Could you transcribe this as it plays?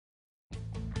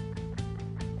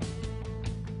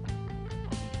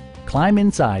climb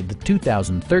inside the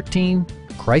 2013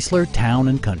 Chrysler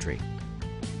Town Country.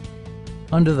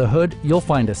 Under the hood, you'll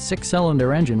find a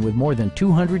 6-cylinder engine with more than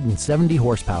 270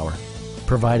 horsepower,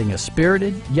 providing a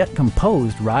spirited yet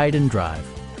composed ride and drive.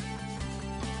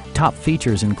 Top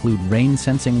features include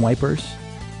rain-sensing wipers,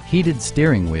 heated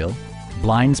steering wheel,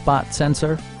 blind spot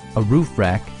sensor, a roof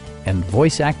rack, and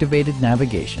voice-activated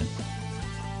navigation.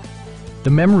 The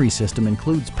memory system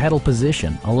includes pedal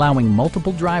position, allowing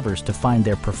multiple drivers to find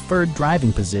their preferred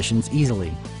driving positions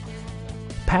easily.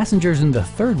 Passengers in the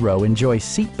third row enjoy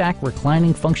seat-back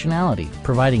reclining functionality,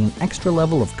 providing an extra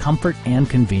level of comfort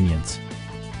and convenience.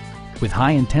 With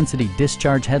high-intensity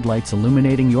discharge headlights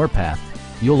illuminating your path,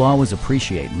 you'll always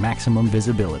appreciate maximum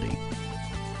visibility.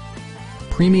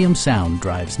 Premium sound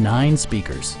drives 9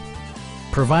 speakers,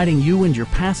 providing you and your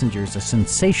passengers a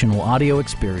sensational audio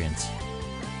experience.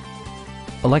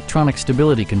 Electronic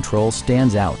stability control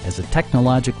stands out as a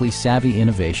technologically savvy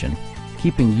innovation,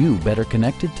 keeping you better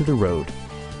connected to the road.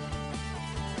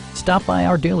 Stop by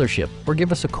our dealership or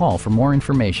give us a call for more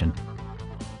information.